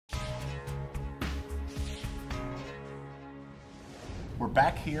We're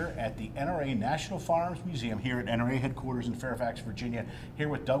back here at the NRA National Firearms Museum here at NRA headquarters in Fairfax, Virginia, here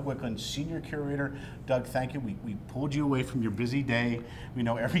with Doug Wicklund, Senior Curator. Doug, thank you. We pulled you away from your busy day. We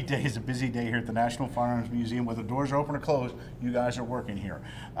know every day is a busy day here at the National Firearms Museum. Whether doors are open or closed, you guys are working here.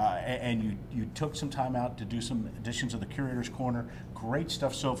 And you took some time out to do some editions of the Curator's Corner. Great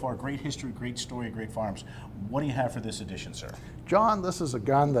stuff so far, great history, great story, great firearms. What do you have for this edition, sir? John, this is a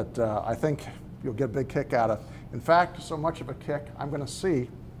gun that I think you'll get a big kick out of. In fact, so much of a kick, I'm going to see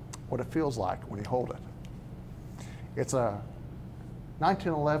what it feels like when you hold it. It's a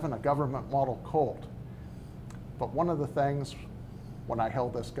 1911, a government model Colt. But one of the things when I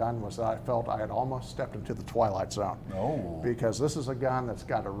held this gun was that I felt I had almost stepped into the twilight zone. Oh. Because this is a gun that's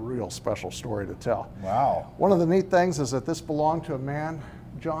got a real special story to tell. Wow. One of the neat things is that this belonged to a man,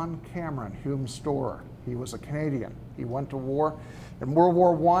 John Cameron, Hume-Storer. He was a Canadian. He went to war. In World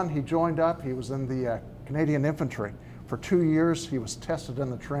War I, he joined up. He was in the Canadian infantry. For 2 years, he was tested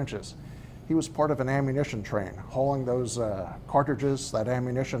in the trenches. He was part of an ammunition train, hauling those cartridges, that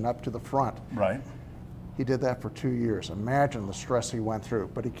ammunition up to the front. Right. He did that for 2 years. Imagine the stress he went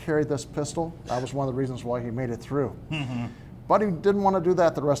through. But he carried this pistol. That was one of the reasons why he made it through. Mm-hmm. But he didn't want to do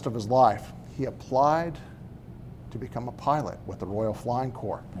that the rest of his life. He applied to become a pilot with the Royal Flying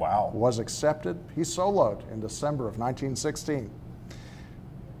Corps. Wow. Was accepted. He soloed in December of 1916.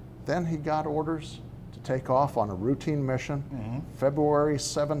 Then he got orders to take off on a routine mission, February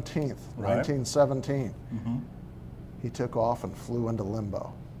 17th, 1917. He took off and flew into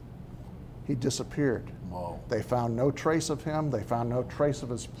limbo. He disappeared. Whoa. They found no trace of him. They found no trace of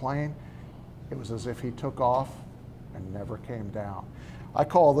his plane. It was as if he took off and never came down. I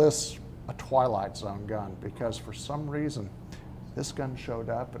call this a Twilight Zone gun because for some reason, this gun showed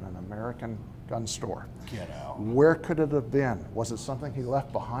up in an American gun store. Get out. Where could it have been? Was it something he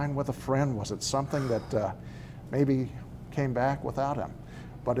left behind with a friend? Was it something that maybe came back without him?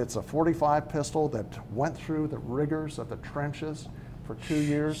 But it's a .45 pistol that went through the rigors of the trenches for 2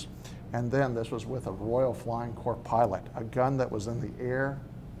 years. And then this was with a Royal Flying Corps pilot, a gun that was in the air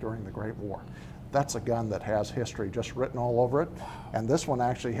during the Great War. That's a gun that has history just written all over it. And this one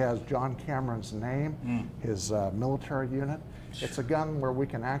actually has John Cameron's name, his military unit. It's a gun where we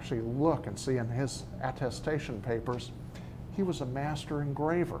can actually look and see in his attestation papers, he was a master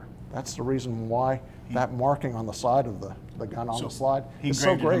engraver. That's the reason why that marking on the side of the gun on the slide is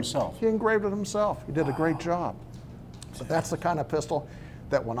so great. Himself. He engraved it himself. He did a great job. But that's the kind of pistol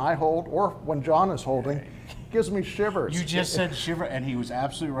that when I hold, or when John is holding, gives me shivers. You just said shiver, and he was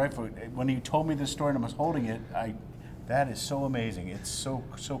absolutely right. When he told me this story and I was holding it, that is so amazing. It's so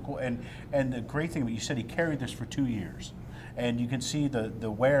cool. And the great thing, you said he carried this for 2 years. And you can see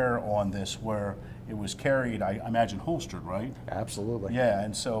the wear on this where it was carried, I imagine holstered, right? Absolutely. Yeah,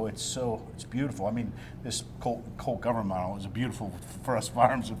 and so it's beautiful. I mean, this Colt government model is beautiful for us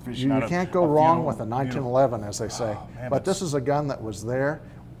firearms aficionados. You can't go wrong with a 1911, as they say. Man, but this is a gun that was there.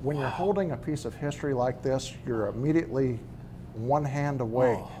 When you're holding a piece of history like this, you're immediately one hand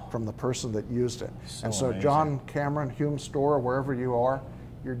away from the person that used it. And so amazing. John Cameron, Hume-Storer, wherever you are,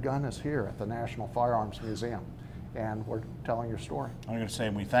 your gun is here at the National Firearms Museum. And we're telling your story. I'm going to say,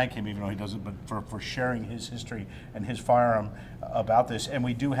 and we thank him, even though he doesn't, but for sharing his history and his firearm about this. And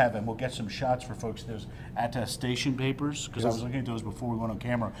we do have, and we'll get some shots for folks, those attestation papers, because I was looking at those before we went on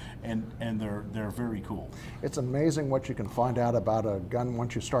camera, and they're very cool. It's amazing what you can find out about a gun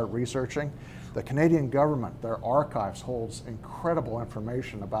once you start researching. The Canadian government, their archives holds incredible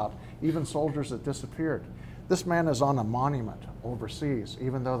information about even soldiers that disappeared. This man is on a monument overseas,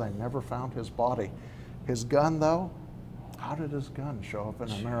 even though they never found his body. His gun, though, how did his gun show up in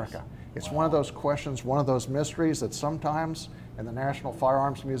America? It's one of those questions, one of those mysteries that sometimes in the National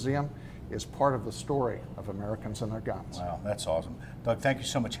Firearms Museum is part of the story of Americans and their guns. Wow, that's awesome. Doug, thank you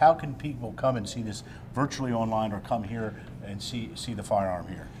so much. How can people come and see this virtually online or come here and see the firearm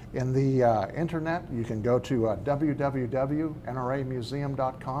here? In the internet, you can go to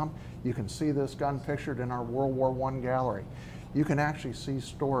www.nramuseum.com. You can see this gun pictured in our World War I gallery. You can actually see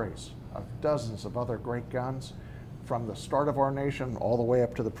stories of dozens of other great guns from the start of our nation all the way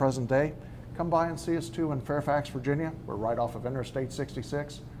up to the present day. Come by and see us too in Fairfax, Virginia. We're right off of Interstate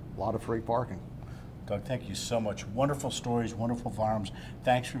 66. A lot of free parking. Doug, thank you so much. Wonderful stories, wonderful firearms.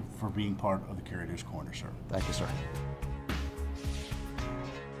 Thanks for being part of the Curator's Corner, sir. Thank you, sir.